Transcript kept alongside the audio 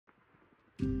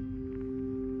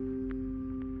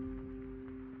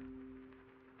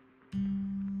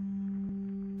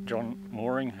John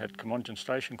mooring at Comongin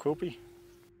Station, Quilpie.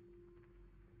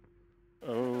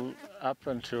 Oh, up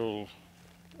until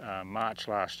March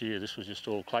last year, this was just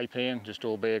all clay pan, just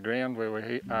all bare ground where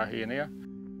we are here now.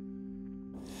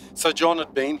 So John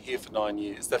had been here for 9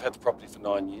 years. They've had the property for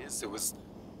 9 years. It was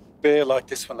bare like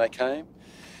this when they came.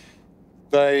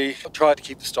 They tried to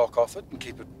keep the stock off it and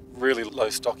keep it really low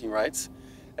stocking rates,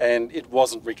 and it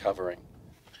wasn't recovering.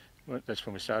 Well, that's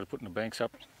when we started putting the banks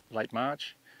up, late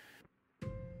March.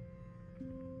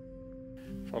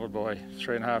 Followed by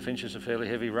 3.5 inches of fairly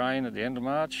heavy rain at the end of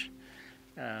March,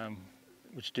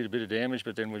 which did a bit of damage,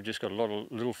 but then we've just got a lot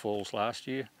of little falls last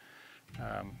year.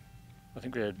 I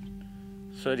think we had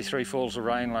 33 falls of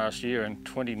rain last year and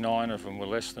 29 of them were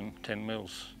less than 10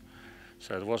 mils.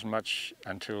 So there wasn't much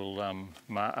until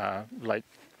late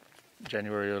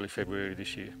January, early February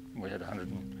this year. We had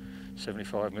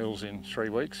 175 mils in 3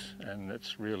 weeks, and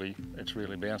it's really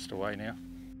bounced away now.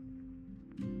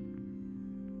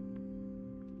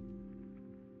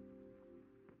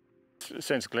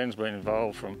 Since Glenn's been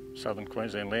involved from Southern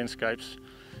Queensland Landscapes,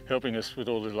 helping us with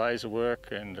all the laser work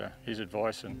and his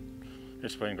advice, and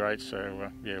it's been great. So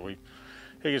yeah,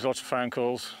 he gets lots of phone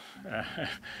calls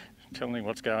telling me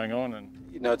what's going on. And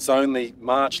you know, it's only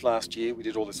March last year we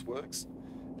did all this works,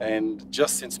 and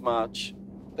just since March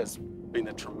there's been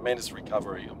a tremendous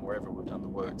recovery on wherever we've done the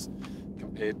works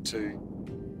compared to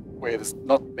where there's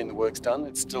not been the works done.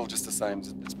 It's still just the same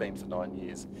as it's been for 9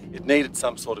 years. It needed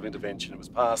some sort of intervention. It was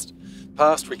past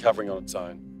recovering on its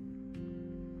own.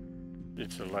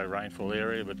 It's a low rainfall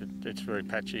area, but it's very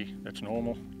patchy. That's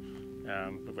normal.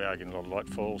 But we are getting a lot of light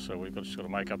falls, so we've got to sort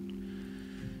of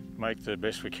make the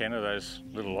best we can of those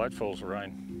little light falls of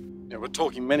rain. You know, we're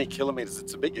talking many kilometres.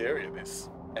 It's a big area, this,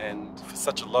 and for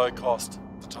such a low cost,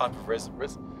 the type of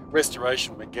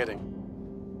restoration we're getting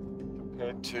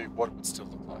compared to what it would still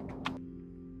look like.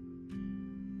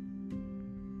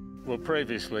 Well,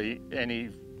 previously,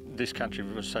 this country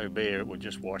was so bare it would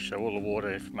just wash, so all the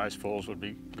water, if most falls, would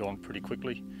be gone pretty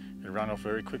quickly. It'd run off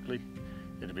very quickly.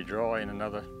 It'd be dry in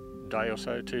another day or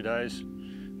so, 2 days.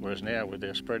 Whereas now with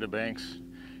our spreader banks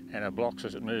and our blocks,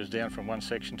 as it moves down from one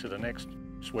section to the next,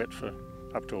 it's wet for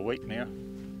up to a week now.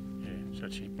 Yeah, so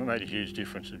it's made a huge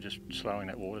difference of just slowing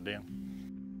that water down.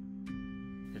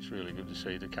 It's really good to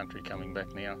see the country coming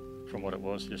back now from what it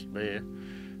was, just bare,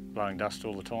 blowing dust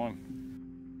all the time.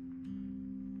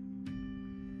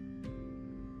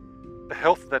 The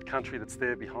health of that country that's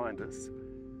there behind us,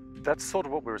 that's sort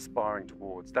of what we're aspiring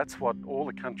towards. That's what all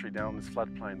the country down this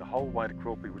floodplain, the whole way to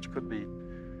Quilpie, which could be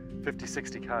 50,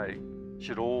 60k,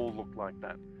 should all look like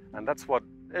that. And that's what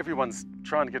everyone's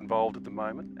trying to get involved at the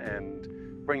moment and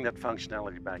bring that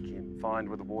functionality back in. Find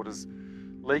where the water's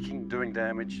leaking, doing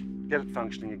damage, get it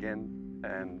functioning again,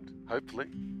 and hopefully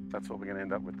that's what we're going to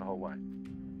end up with the whole way.